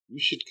you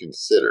should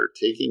consider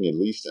taking at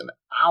least an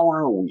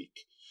hour a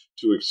week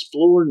to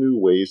explore new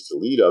ways to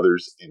lead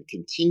others and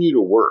continue to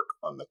work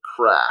on the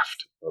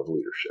craft of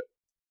leadership.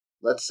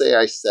 Let's say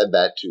I said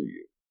that to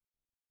you.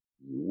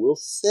 You will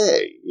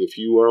say, if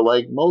you are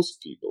like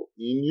most people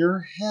in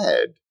your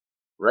head,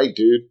 right,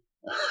 dude,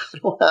 I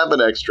don't have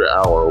an extra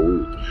hour a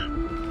week.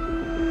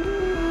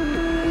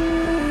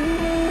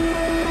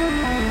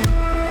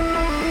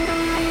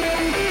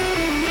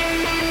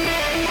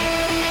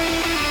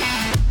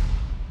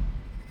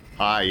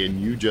 Hi, and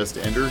you just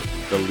entered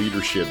the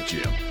Leadership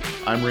Gym.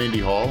 I'm Randy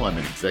Hall. I'm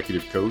an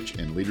executive coach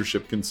and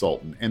leadership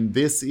consultant, and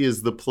this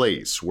is the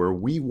place where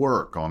we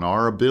work on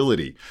our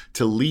ability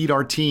to lead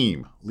our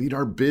team, lead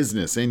our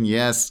business, and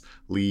yes,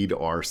 lead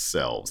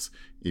ourselves.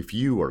 If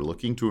you are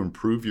looking to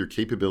improve your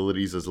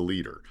capabilities as a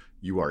leader,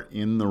 you are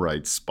in the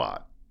right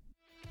spot.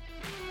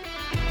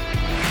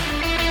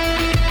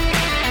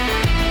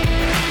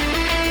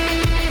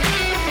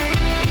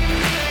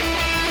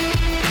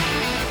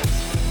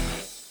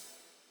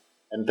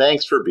 And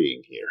thanks for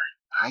being here.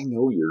 I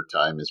know your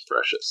time is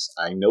precious.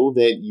 I know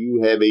that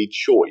you have a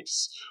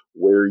choice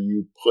where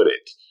you put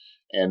it.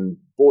 And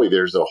boy,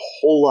 there's a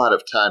whole lot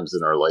of times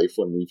in our life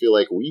when we feel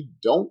like we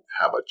don't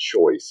have a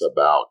choice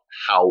about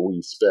how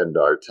we spend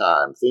our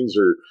time. Things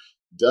are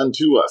done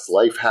to us.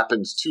 Life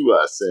happens to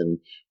us, and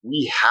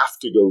we have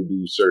to go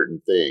do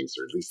certain things,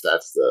 or at least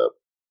that's the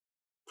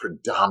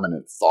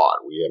predominant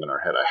thought we have in our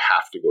head. I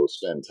have to go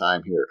spend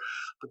time here.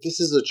 But this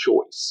is a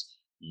choice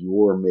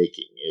you're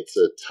making. It's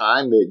a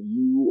time that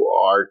you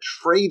are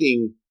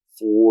trading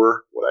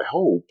for what I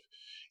hope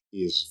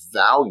is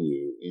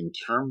value in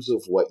terms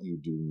of what you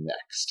do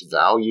next,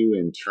 value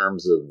in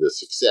terms of the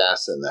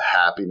success and the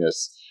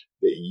happiness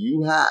that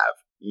you have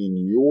in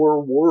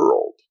your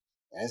world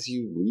as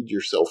you lead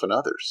yourself and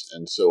others.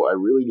 And so I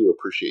really do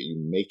appreciate you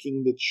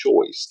making the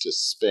choice to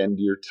spend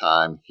your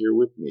time here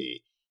with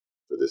me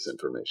for this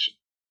information.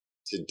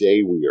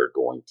 Today we are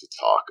going to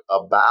talk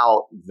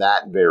about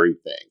that very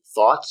thing.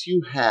 Thoughts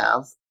you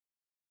have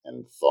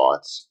and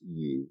thoughts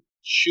you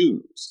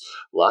choose.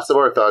 Lots of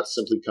our thoughts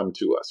simply come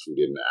to us. We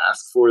didn't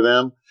ask for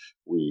them.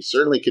 We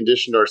certainly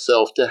conditioned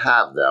ourselves to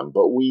have them,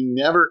 but we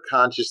never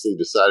consciously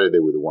decided they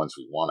were the ones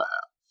we want to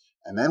have.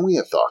 And then we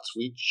have thoughts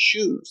we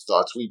choose,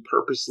 thoughts we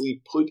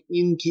purposely put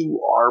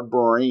into our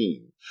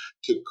brain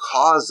to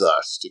cause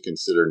us to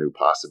consider new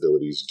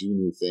possibilities, do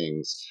new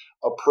things,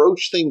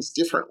 approach things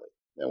differently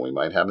than we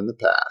might have in the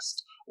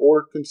past,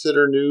 or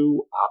consider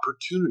new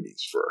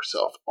opportunities for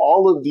ourselves.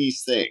 All of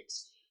these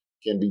things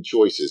can be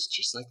choices,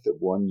 just like the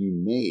one you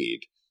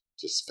made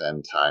to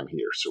spend time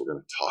here. So we're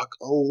going to talk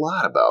a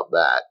lot about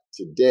that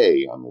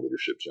today on the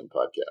Leadership Gym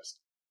podcast.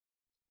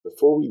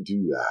 Before we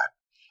do that,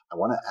 I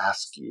want to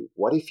ask you,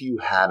 what if you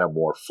had a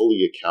more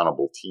fully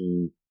accountable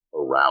team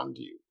around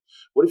you?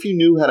 What if you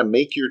knew how to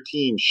make your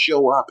team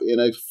show up in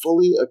a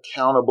fully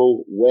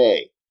accountable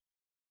way?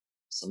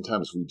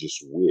 Sometimes we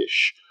just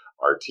wish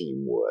our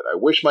team would. I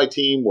wish my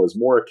team was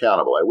more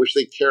accountable. I wish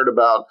they cared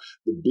about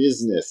the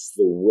business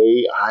the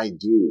way I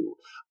do,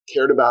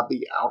 cared about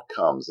the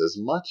outcomes as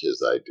much as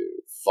I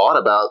do, thought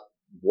about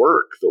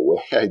work the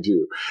way I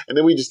do. And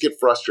then we just get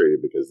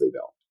frustrated because they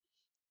don't.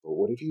 But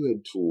what if you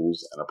had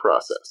tools and a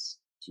process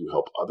to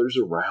help others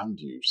around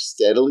you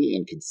steadily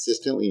and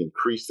consistently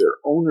increase their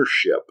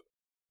ownership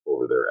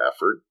over their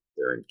effort,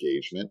 their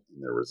engagement,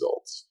 and their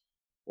results?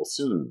 Well,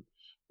 soon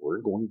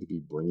we're going to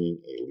be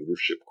bringing a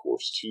leadership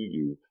course to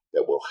you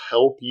that will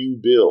help you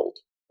build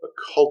a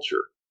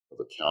culture of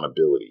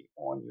accountability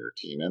on your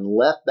team and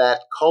let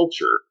that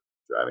culture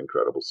drive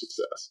incredible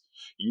success.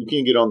 You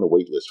can get on the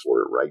wait list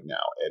for it right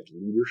now at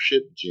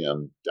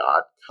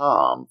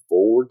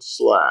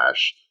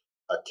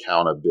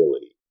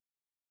leadershipgym.com/accountability.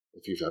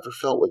 If you've ever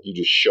felt like you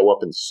just show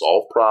up and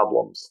solve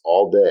problems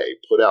all day,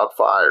 put out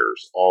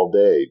fires all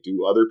day,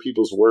 do other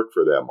people's work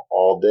for them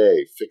all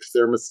day, fix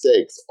their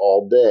mistakes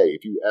all day,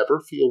 if you ever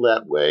feel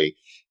that way,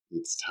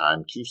 it's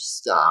time to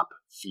stop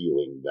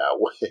feeling that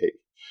way.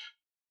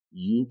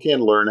 You can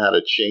learn how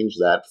to change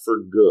that for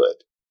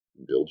good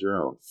and build your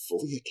own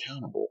fully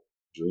accountable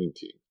dream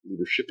team.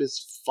 Leadership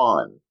is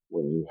fun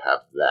when you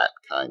have that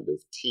kind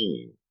of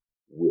team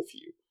with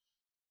you.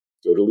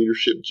 Go to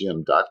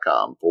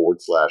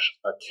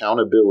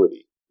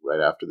leadershipgym.com/accountability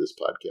right after this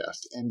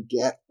podcast and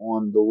get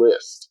on the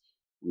list.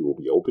 We will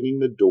be opening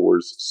the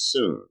doors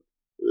soon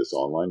for this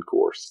online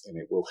course, and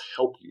it will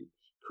help you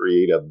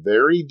create a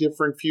very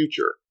different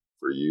future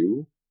for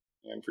you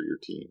and for your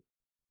team.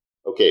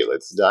 Okay,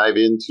 let's dive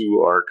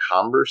into our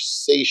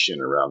conversation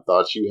around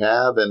thoughts you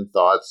have and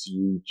thoughts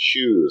you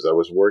choose. I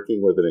was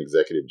working with an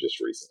executive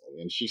just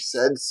recently, and she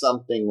said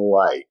something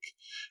like,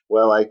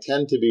 well, I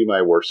tend to be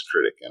my worst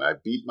critic, and I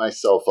beat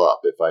myself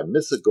up if I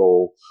miss a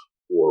goal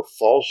or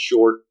fall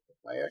short of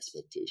my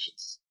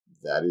expectations.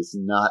 That is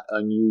not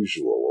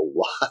unusual.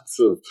 Lots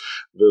of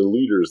the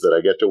leaders that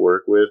I get to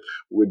work with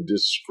would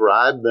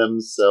describe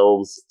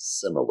themselves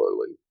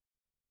similarly.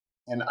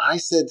 And I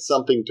said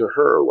something to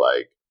her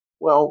like,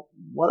 well,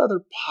 what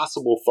other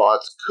possible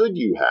thoughts could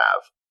you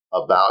have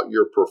about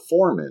your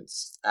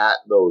performance at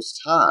those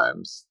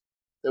times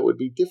that would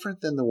be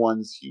different than the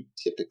ones you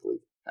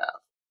typically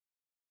have.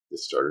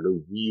 This started a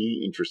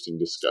really interesting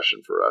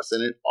discussion for us,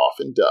 and it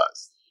often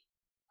does.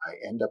 I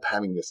end up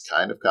having this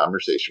kind of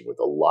conversation with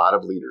a lot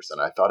of leaders,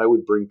 and I thought I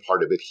would bring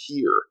part of it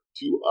here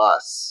to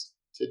us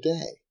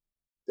today.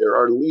 There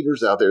are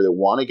leaders out there that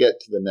want to get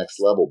to the next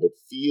level, but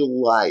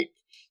feel like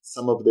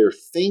some of their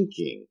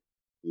thinking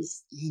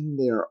is in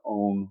their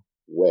own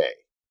way.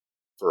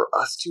 For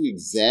us to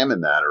examine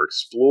that or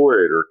explore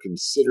it or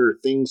consider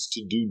things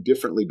to do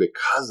differently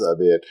because of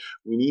it,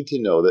 we need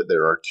to know that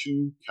there are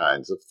two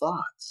kinds of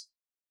thoughts.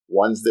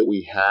 Ones that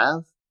we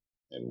have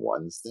and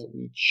ones that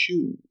we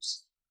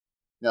choose.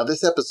 Now,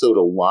 this episode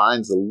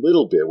aligns a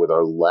little bit with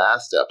our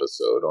last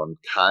episode on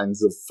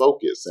kinds of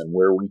focus and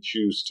where we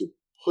choose to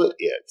put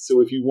it.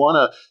 So if you want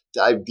to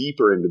dive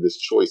deeper into this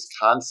choice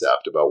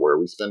concept about where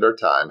we spend our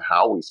time,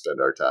 how we spend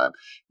our time,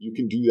 you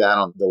can do that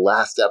on the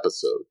last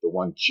episode, the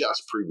one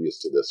just previous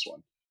to this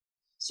one.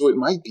 So it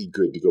might be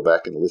good to go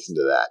back and listen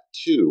to that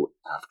too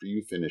after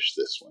you finish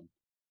this one.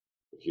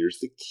 But here's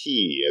the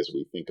key as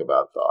we think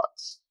about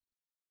thoughts.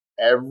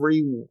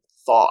 Every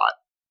thought,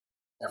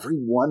 every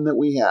one that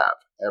we have,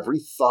 every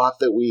thought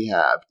that we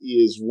have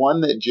is one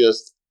that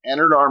just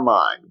entered our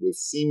mind with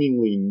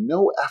seemingly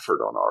no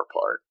effort on our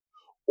part,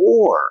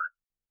 or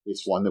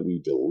it's one that we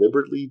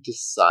deliberately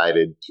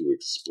decided to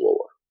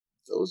explore.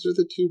 Those are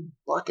the two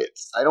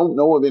buckets. I don't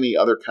know of any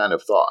other kind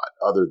of thought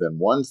other than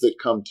ones that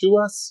come to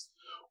us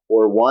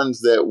or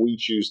ones that we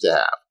choose to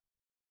have.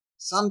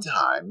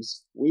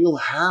 Sometimes we'll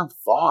have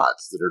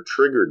thoughts that are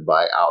triggered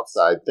by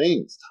outside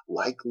things,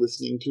 like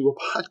listening to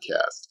a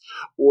podcast,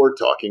 or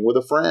talking with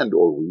a friend,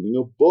 or reading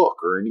a book,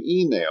 or an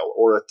email,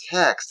 or a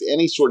text,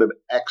 any sort of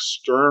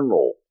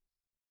external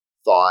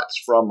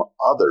thoughts from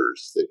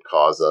others that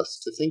cause us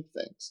to think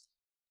things.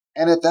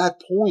 And at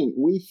that point,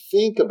 we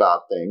think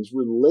about things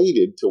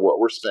related to what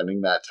we're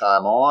spending that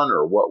time on,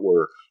 or what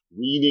we're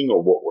reading,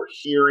 or what we're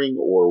hearing,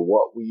 or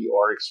what we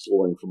are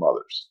exploring from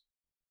others.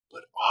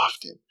 But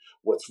often,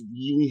 what's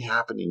really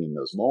happening in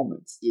those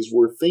moments is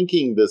we're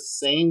thinking the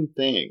same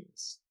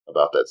things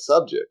about that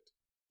subject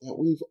that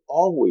we've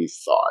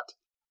always thought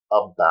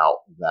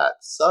about that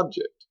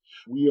subject.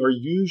 We are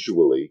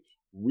usually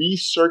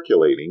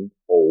recirculating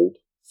old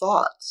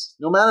thoughts,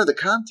 no matter the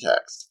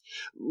context.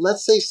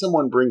 Let's say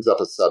someone brings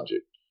up a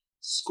subject,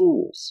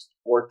 schools,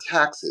 or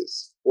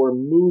taxes, or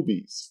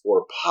movies,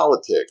 or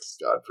politics,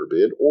 God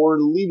forbid, or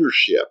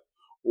leadership,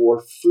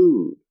 or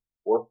food,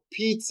 or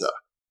pizza.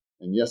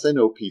 And yes, I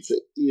know pizza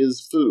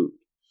is food,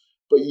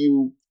 but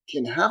you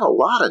can have a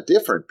lot of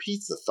different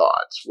pizza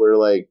thoughts where,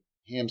 like,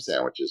 ham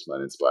sandwiches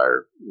might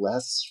inspire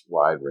less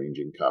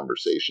wide-ranging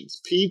conversations.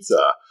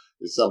 Pizza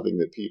is something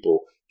that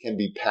people can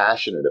be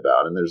passionate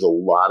about, and there's a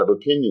lot of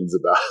opinions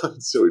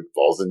about, so it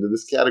falls into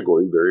this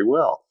category very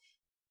well.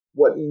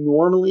 What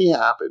normally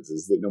happens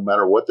is that no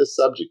matter what the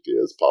subject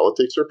is,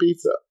 politics or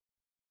pizza,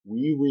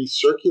 we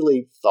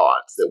recirculate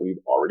thoughts that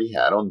we've already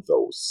had on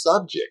those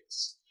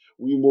subjects.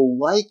 We will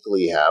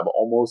likely have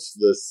almost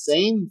the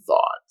same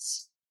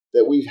thoughts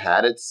that we've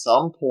had at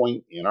some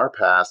point in our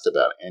past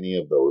about any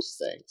of those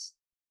things.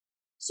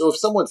 So if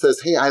someone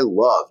says, hey, I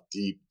love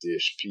deep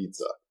dish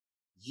pizza,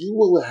 you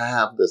will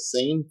have the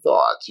same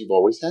thoughts you've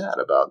always had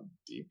about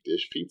deep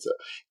dish pizza.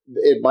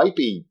 It might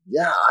be,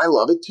 yeah, I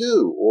love it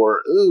too, or,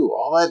 ooh,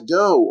 all that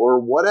dough, or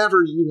whatever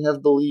you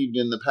have believed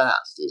in the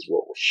past is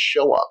what will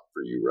show up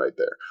for you right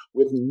there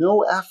with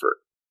no effort.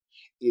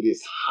 It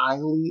is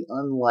highly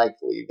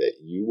unlikely that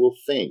you will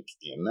think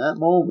in that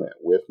moment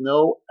with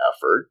no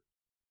effort,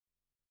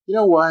 you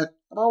know what,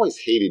 I've always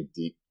hated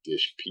deep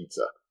dish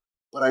pizza,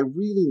 but I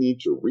really need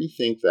to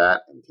rethink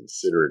that and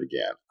consider it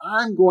again.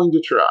 I'm going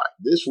to try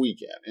this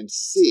weekend and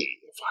see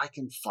if I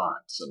can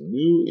find some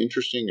new,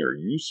 interesting, or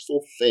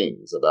useful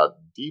things about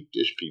deep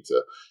dish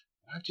pizza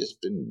I've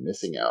just been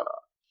missing out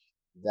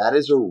on. That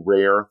is a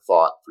rare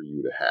thought for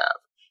you to have.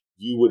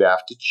 You would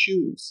have to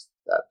choose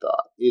that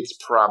thought. It's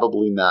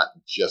probably not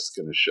just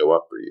going to show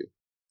up for you.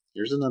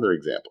 Here's another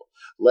example.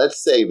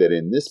 Let's say that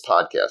in this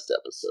podcast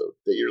episode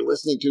that you're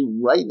listening to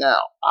right now,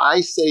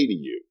 I say to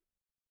you,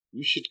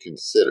 you should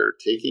consider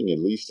taking at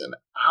least an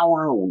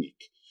hour a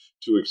week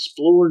to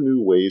explore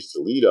new ways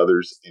to lead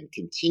others and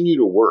continue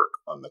to work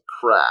on the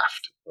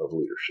craft of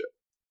leadership.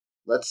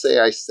 Let's say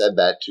I said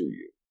that to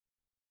you.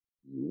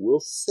 You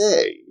will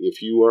say,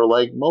 if you are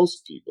like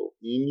most people,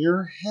 in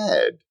your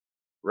head,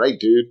 right,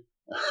 dude,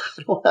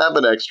 I don't have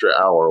an extra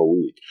hour a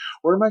week.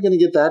 Where am I going to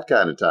get that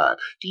kind of time?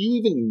 Do you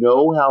even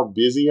know how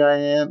busy I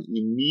am?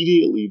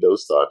 Immediately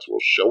those thoughts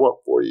will show up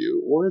for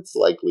you, or it's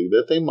likely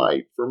that they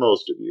might for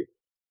most of you,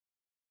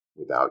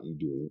 without you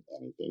doing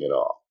anything at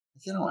all.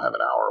 You don't have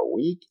an hour a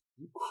week.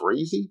 Are you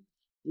crazy?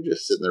 You're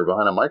just sitting there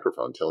behind a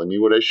microphone telling me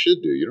what I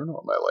should do. You don't know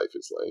what my life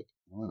is like.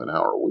 I don't have an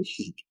hour a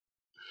week.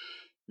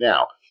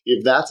 Now,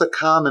 if that's a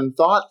common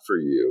thought for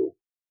you,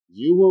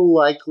 you will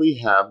likely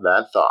have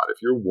that thought.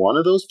 If you're one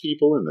of those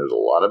people, and there's a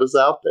lot of us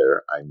out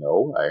there, I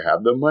know, I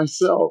have them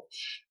myself,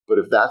 but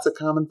if that's a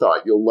common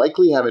thought, you'll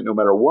likely have it no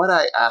matter what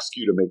I ask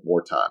you to make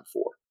more time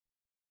for.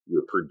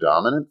 Your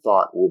predominant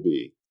thought will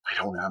be,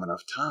 I don't have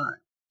enough time.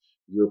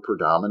 Your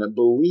predominant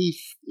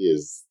belief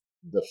is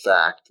the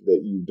fact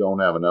that you don't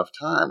have enough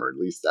time, or at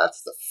least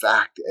that's the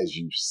fact as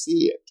you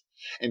see it.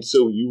 And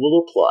so you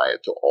will apply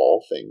it to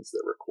all things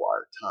that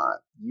require time.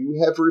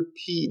 You have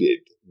repeated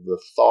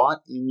the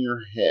thought in your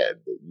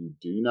head that you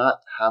do not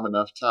have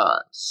enough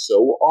time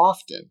so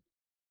often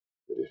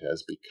that it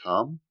has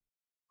become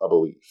a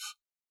belief.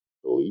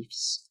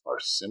 Beliefs are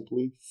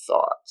simply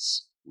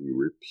thoughts we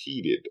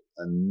repeated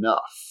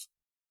enough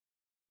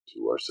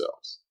to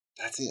ourselves.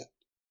 That's it.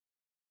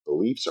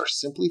 Beliefs are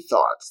simply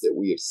thoughts that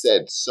we have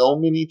said so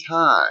many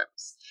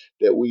times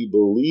that we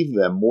believe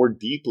them more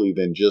deeply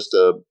than just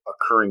a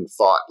occurring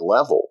thought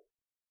level.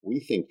 We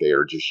think they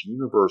are just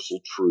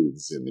universal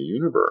truths in the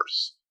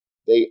universe.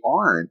 They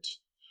aren't,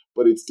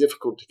 but it's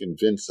difficult to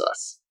convince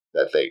us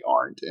that they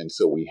aren't. And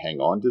so we hang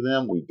on to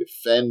them, we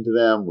defend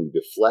them, we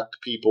deflect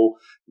people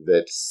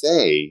that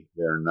say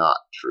they're not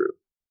true.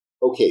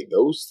 Okay,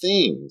 those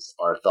things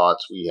are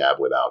thoughts we have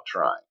without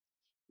trying.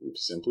 We've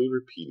simply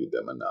repeated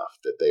them enough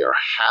that they are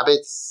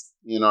habits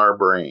in our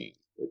brain,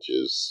 which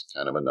is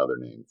kind of another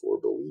name for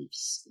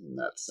beliefs in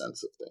that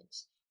sense of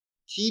things.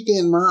 Keep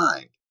in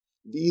mind,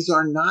 these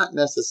are not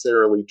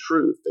necessarily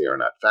truth. They are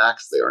not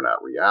facts. They are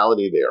not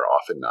reality. They are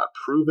often not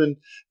proven.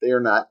 They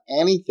are not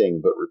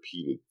anything but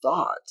repeated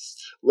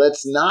thoughts.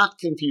 Let's not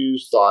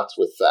confuse thoughts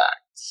with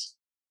facts.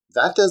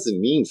 That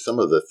doesn't mean some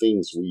of the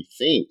things we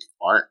think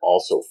aren't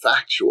also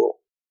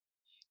factual.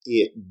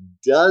 It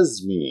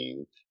does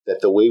mean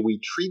that the way we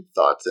treat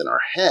thoughts in our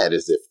head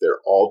is if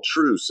they're all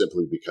true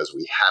simply because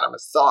we had them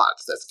as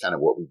thoughts. That's kind of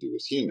what we do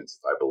as humans.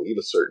 If I believe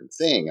a certain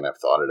thing and I've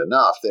thought it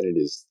enough, then it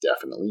is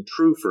definitely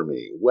true for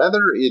me.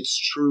 Whether it's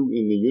true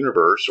in the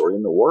universe or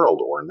in the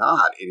world or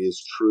not, it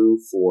is true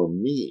for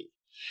me.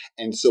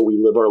 And so we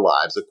live our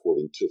lives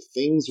according to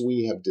things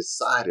we have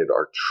decided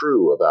are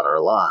true about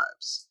our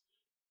lives.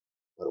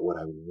 But what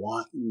I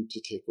want you to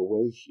take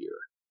away here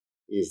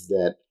is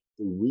that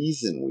the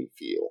reason we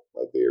feel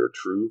like they are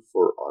true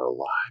for our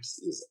lives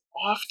is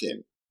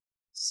often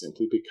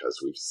simply because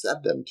we've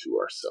said them to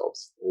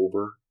ourselves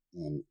over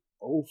and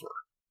over.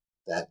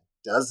 That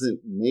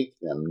doesn't make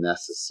them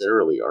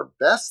necessarily our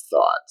best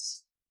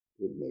thoughts.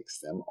 It makes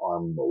them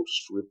our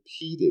most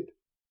repeated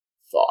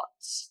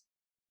thoughts.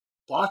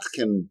 Thoughts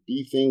can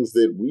be things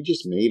that we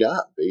just made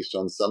up based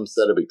on some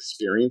set of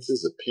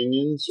experiences,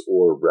 opinions,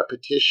 or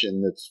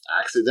repetition that's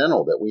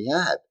accidental that we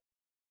had.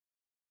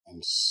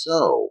 And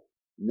so,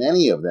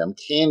 many of them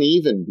can't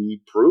even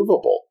be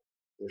provable.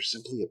 They're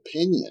simply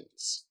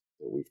opinions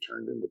that we've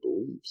turned into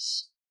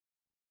beliefs.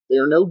 They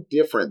are no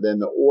different than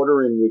the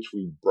order in which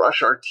we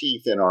brush our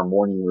teeth in our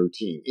morning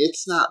routine.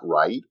 It's not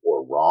right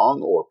or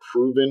wrong or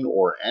proven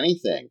or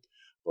anything,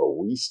 but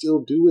we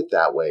still do it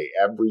that way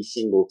every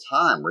single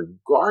time,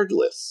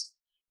 regardless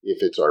if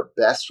it's our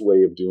best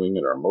way of doing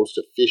it, our most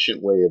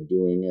efficient way of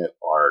doing it,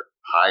 our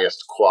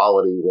highest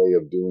quality way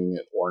of doing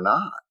it or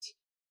not.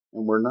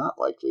 And we're not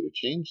likely to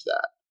change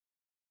that.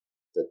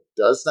 That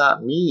does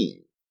not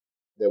mean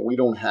that we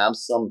don't have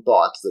some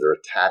thoughts that are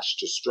attached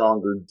to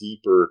stronger,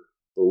 deeper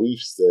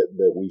beliefs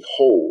that we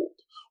hold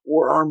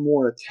or are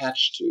more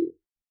attached to.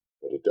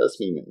 But it does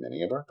mean that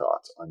many of our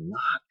thoughts are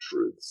not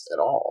truths at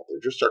all.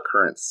 They're just our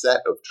current set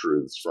of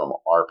truths from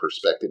our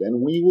perspective,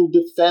 and we will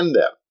defend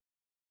them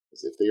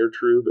as if they are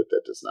true, but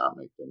that does not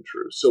make them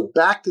true. So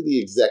back to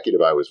the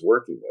executive I was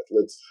working with.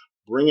 Let's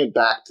bring it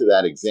back to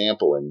that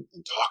example and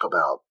talk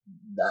about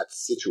that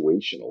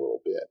situation a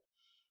little bit.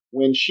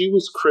 When she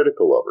was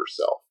critical of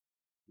herself,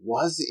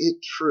 was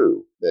it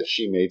true that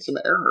she made some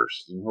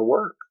errors in her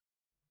work?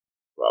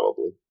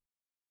 Probably.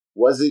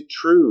 Was it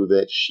true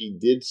that she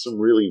did some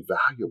really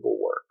valuable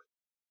work?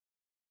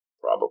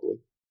 Probably.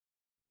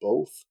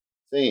 Both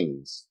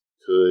things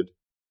could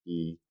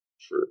be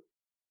true.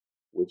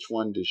 Which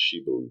one does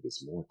she believe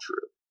is more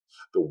true?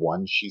 The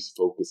one she's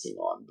focusing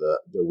on,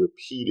 the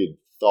repeated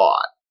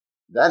thought.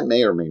 That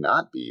may or may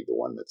not be the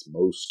one that's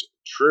most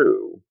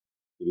true.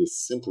 It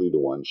is simply the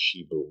one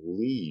she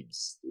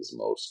believes is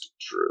most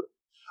true.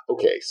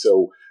 Okay,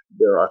 so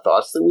there are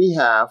thoughts that we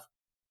have,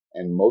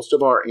 and most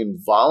of our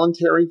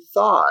involuntary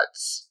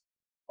thoughts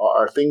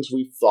are things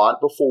we've thought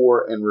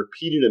before and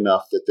repeated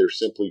enough that they're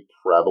simply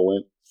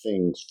prevalent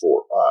things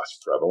for us,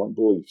 prevalent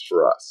beliefs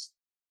for us.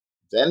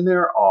 Then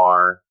there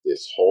are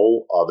this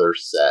whole other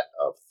set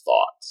of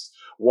thoughts,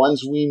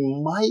 ones we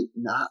might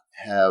not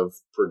have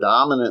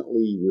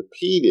predominantly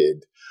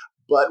repeated,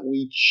 but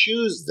we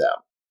choose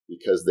them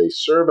because they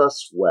serve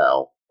us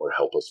well or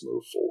help us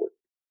move forward.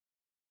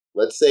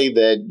 Let's say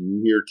that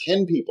you hear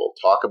 10 people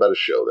talk about a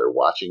show they're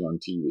watching on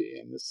TV,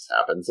 and this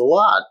happens a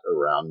lot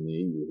around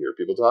me. You hear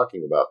people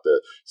talking about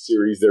the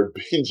series they're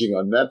binging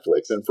on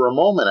Netflix, and for a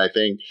moment I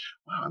think,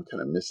 wow, I'm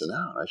kind of missing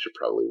out. I should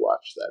probably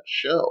watch that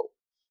show.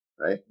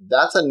 Right?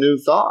 That's a new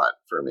thought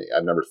for me.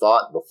 I've never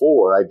thought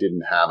before. I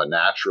didn't have a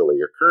naturally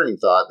occurring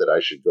thought that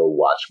I should go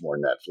watch more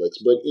Netflix.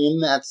 But in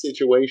that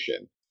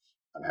situation,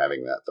 I'm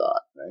having that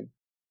thought, right?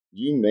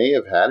 You may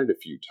have had it a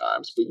few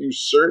times, but you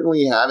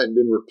certainly haven't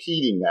been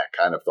repeating that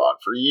kind of thought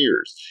for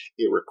years.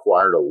 It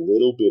required a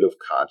little bit of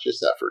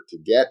conscious effort to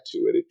get to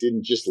it. It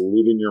didn't just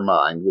live in your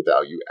mind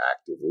without you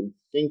actively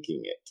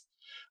thinking it.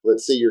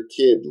 Let's say your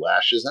kid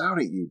lashes out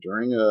at you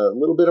during a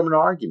little bit of an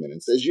argument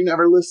and says, "You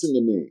never listen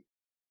to me."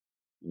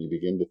 And you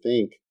begin to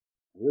think,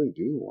 I really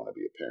do want to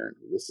be a parent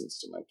who listens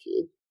to my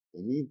kid.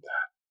 They need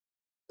that.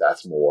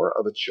 That's more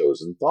of a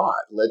chosen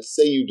thought. Let's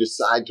say you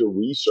decide to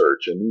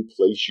research a new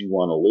place you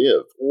want to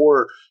live,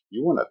 or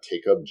you want to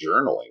take up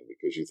journaling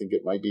because you think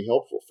it might be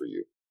helpful for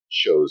you.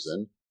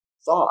 Chosen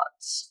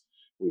thoughts.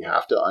 We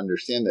have to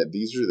understand that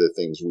these are the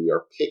things we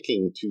are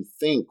picking to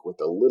think with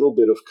a little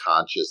bit of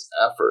conscious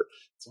effort.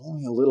 It's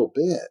only a little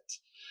bit,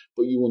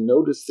 but you will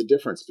notice the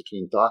difference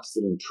between thoughts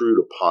that intrude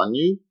upon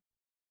you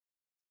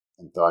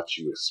and thoughts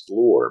you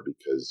explore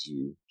because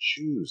you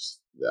choose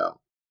them.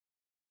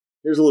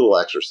 Here's a little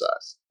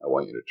exercise I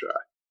want you to try.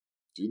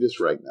 Do this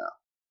right now.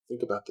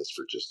 Think about this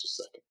for just a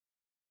second.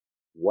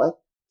 What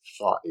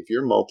thought, if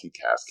you're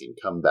multitasking,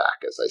 come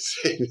back as I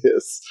say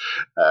this.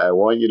 I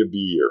want you to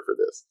be here for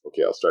this.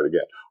 Okay, I'll start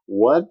again.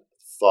 What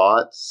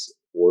thoughts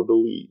or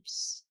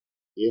beliefs,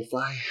 if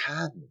I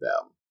had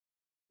them,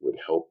 would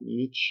help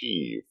me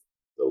achieve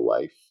the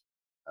life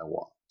I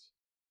want?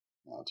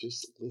 Now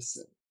just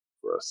listen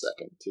for a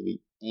second to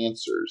the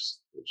answers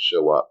that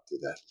show up to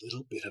that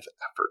little bit of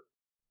effort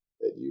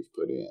that you've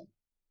put in.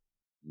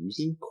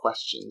 Using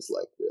questions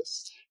like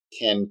this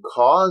can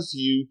cause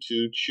you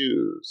to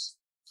choose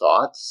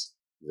thoughts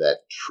that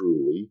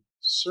truly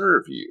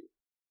serve you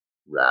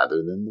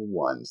rather than the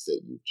ones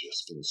that you've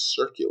just been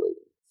circulating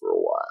for a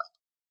while.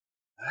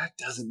 That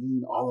doesn't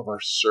mean all of our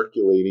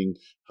circulating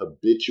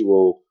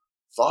habitual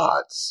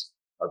thoughts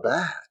are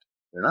bad.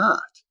 They're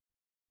not.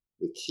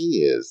 The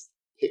key is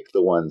pick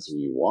the ones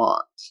we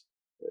want.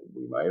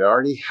 We might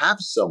already have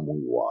some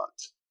we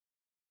want,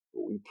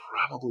 but we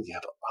probably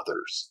have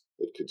others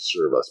that could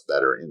serve us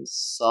better in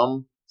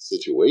some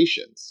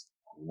situations.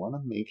 We want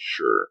to make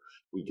sure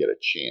we get a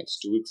chance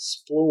to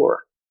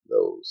explore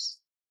those.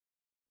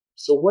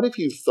 So what if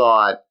you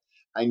thought,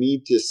 I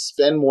need to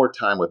spend more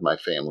time with my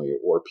family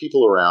or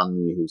people around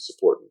me who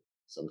support me?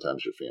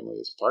 Sometimes your family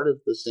is part of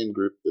the same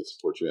group that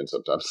supports you and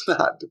sometimes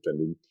not,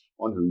 depending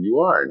on who you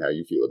are and how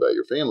you feel about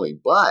your family.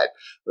 But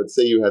let's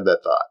say you had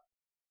that thought.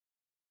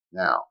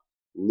 Now,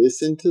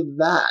 listen to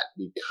that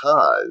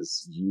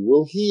because you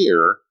will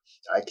hear,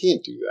 I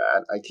can't do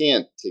that. I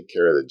can't take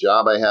care of the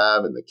job I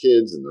have and the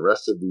kids and the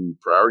rest of the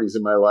priorities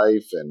in my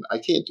life. And I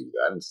can't do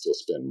that and still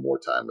spend more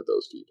time with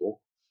those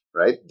people,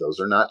 right? Those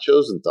are not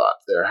chosen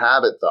thoughts. They're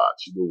habit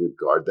thoughts. You will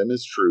regard them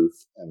as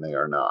truth and they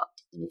are not.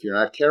 And if you're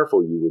not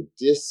careful, you will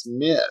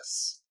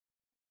dismiss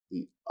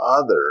the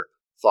other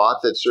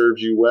thought that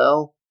serves you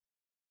well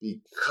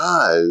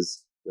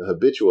because the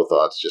habitual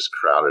thoughts just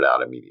crowd it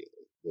out immediately.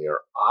 They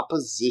are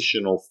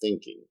oppositional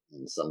thinking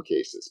in some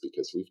cases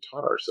because we've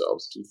taught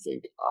ourselves to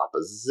think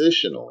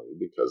oppositionally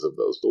because of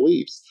those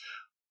beliefs.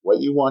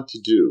 What you want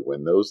to do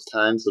when those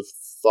kinds of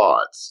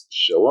thoughts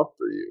show up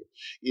for you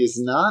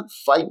is not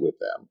fight with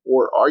them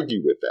or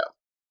argue with them.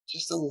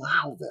 Just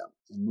allow them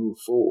and move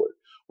forward.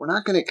 We're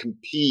not going to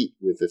compete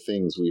with the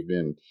things we've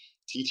been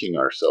teaching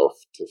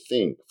ourselves to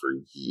think for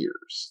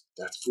years.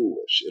 That's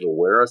foolish. It'll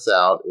wear us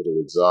out, it'll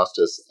exhaust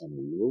us, and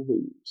we will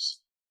lose.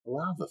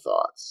 Allow the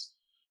thoughts.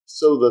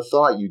 So the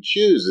thought you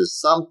choose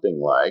is something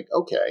like,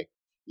 okay,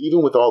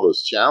 even with all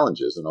those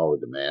challenges and all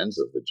the demands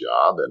of the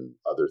job and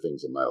other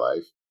things in my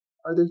life,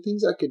 are there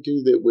things I could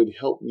do that would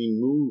help me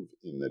move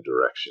in the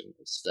direction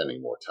of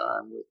spending more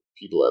time with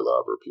people I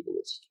love or people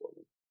that support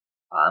me?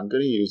 I'm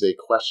going to use a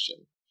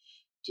question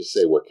to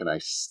say, what can I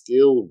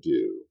still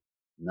do?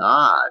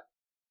 Not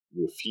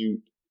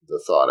refute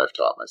the thought I've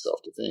taught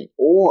myself to think.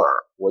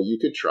 Or what you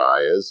could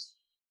try is,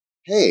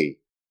 hey,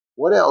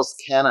 what else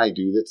can I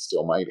do that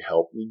still might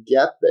help me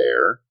get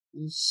there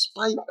in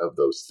spite of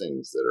those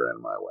things that are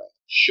in my way?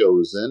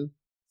 Chosen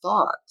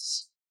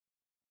thoughts.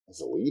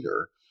 As a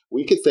leader,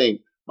 we could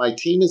think, my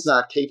team is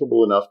not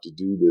capable enough to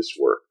do this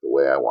work the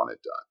way I want it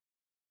done.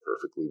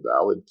 Perfectly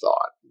valid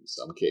thought in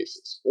some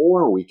cases.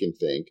 Or we can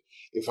think,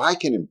 if I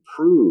can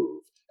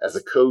improve as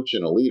a coach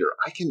and a leader,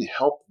 I can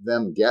help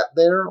them get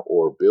there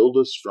or build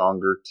a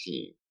stronger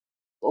team.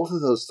 Both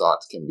of those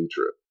thoughts can be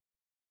true.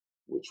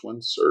 Which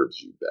one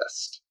serves you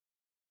best?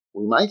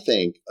 We might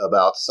think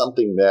about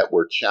something that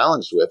we're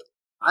challenged with.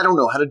 I don't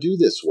know how to do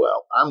this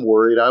well. I'm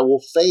worried I will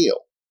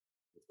fail.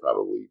 We've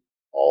probably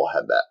all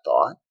had that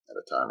thought at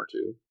a time or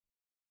two.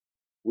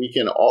 We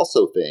can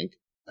also think,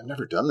 I've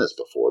never done this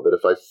before, but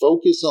if I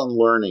focus on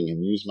learning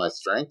and use my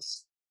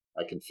strengths,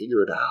 I can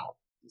figure it out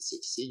and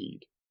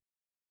succeed.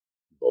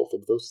 Both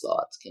of those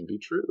thoughts can be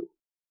true.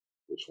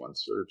 Which one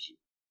serves you?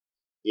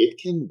 It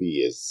can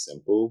be as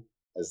simple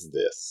as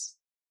this.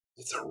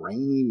 It's a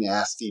rainy,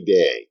 nasty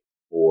day.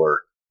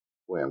 Or,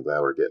 boy, I'm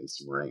glad we're getting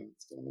some rain.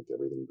 It's going to make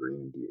everything green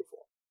and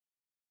beautiful.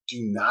 Do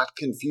not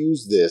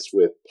confuse this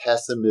with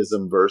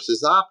pessimism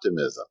versus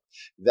optimism.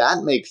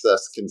 That makes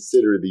us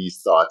consider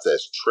these thoughts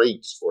as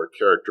traits or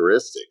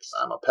characteristics.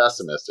 I'm a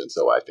pessimist, and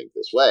so I think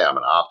this way. I'm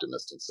an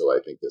optimist, and so I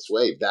think this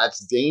way.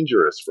 That's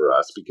dangerous for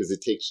us because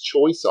it takes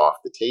choice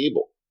off the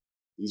table.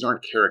 These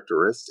aren't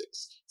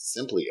characteristics,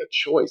 simply a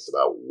choice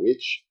about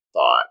which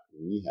thought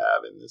we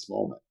have in this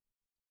moment.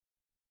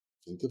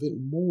 Think of it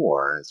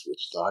more as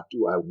which thought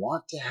do I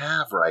want to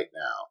have right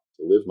now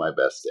to live my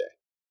best day?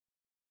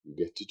 You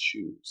get to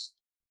choose.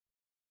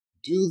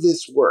 Do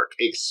this work.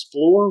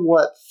 Explore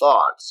what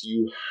thoughts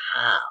you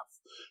have.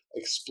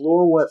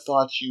 Explore what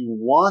thoughts you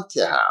want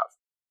to have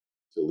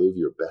to live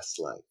your best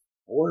life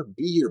or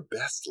be your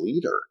best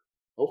leader.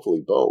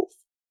 Hopefully both.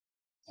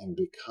 And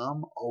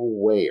become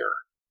aware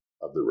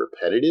of the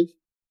repetitive,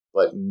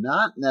 but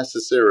not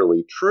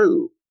necessarily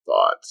true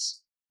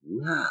thoughts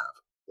you have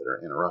that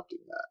are interrupting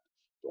that.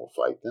 Don't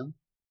fight them.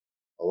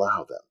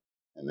 Allow them.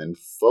 And then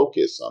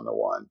focus on the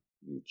one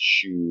you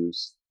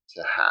choose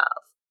to have.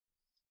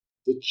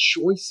 The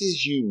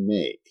choices you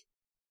make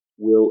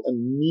will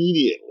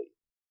immediately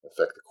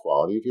affect the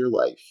quality of your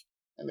life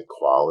and the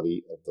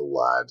quality of the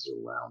lives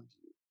around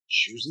you.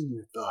 Choosing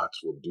your thoughts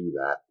will do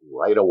that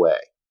right away.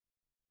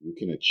 You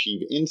can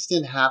achieve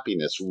instant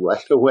happiness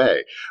right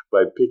away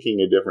by picking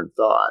a different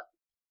thought.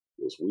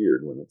 It feels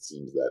weird when it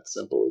seems that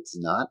simple. It's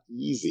not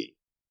easy.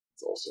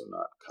 It's also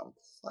not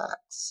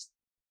complex.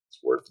 It's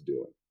worth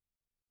doing.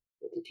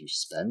 But if you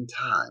spend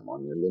time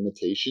on your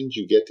limitations,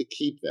 you get to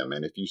keep them.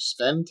 And if you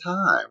spend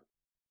time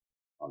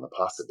on the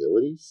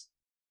possibilities,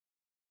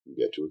 you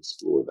get to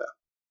explore them.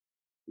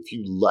 If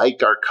you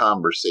like our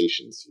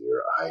conversations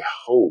here, I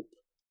hope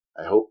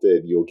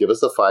that you'll give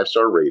us a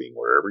 5-star rating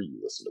wherever you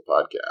listen to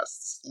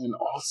podcasts, and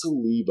also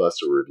leave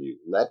us a review.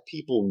 Let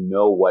people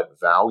know what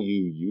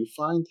value you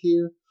find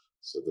here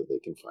so that they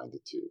can find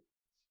it too.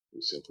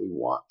 We simply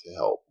want to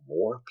help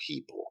more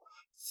people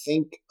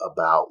think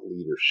about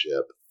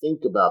leadership,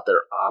 think about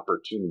their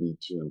opportunity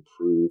to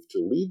improve, to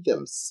lead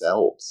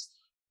themselves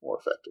more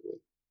effectively.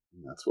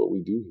 And that's what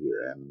we do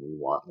here, and we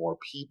want more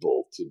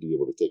people to be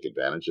able to take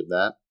advantage of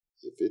that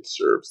if it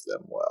serves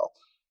them well.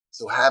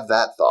 So have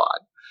that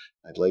thought.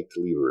 I'd like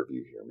to leave a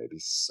review here. Maybe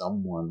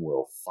someone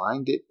will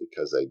find it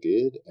because I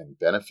did and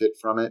benefit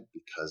from it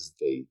because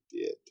they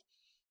did.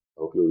 I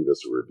hope you'll leave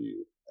us a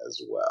review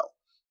as well.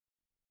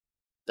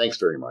 Thanks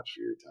very much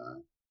for your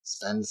time.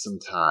 Spend some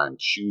time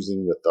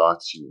choosing the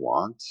thoughts you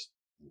want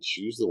and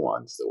choose the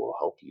ones that will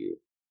help you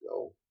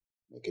go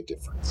make a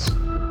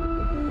difference.